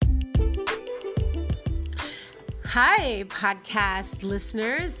Hi, podcast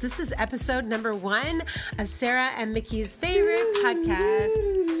listeners. This is episode number 1 of Sarah and Mickey's favorite podcast.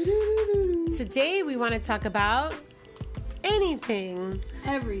 Today, we want to talk about anything,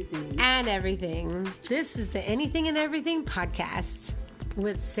 everything, and everything. This is the Anything and Everything podcast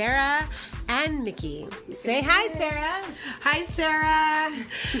with Sarah and Mickey. Say hi, Sarah. Hi, Sarah.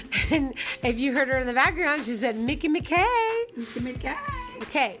 And if you heard her in the background, she said, Mickey McKay. Mickey McKay.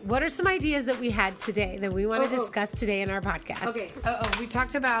 Okay, what are some ideas that we had today that we want to discuss today in our podcast? Okay, we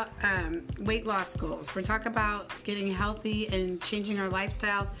talked about weight loss goals. We're talking about getting healthy and changing our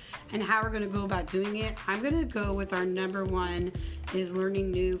lifestyles and how we're going to go about doing it. I'm going to go with our number 1 is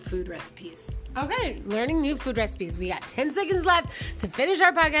learning new food recipes. Okay, learning new food recipes. We got 10 seconds left to finish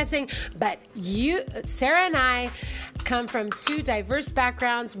our podcasting, but Sarah and I come from 2 diverse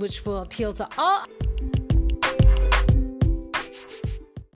backgrounds, which will appeal to all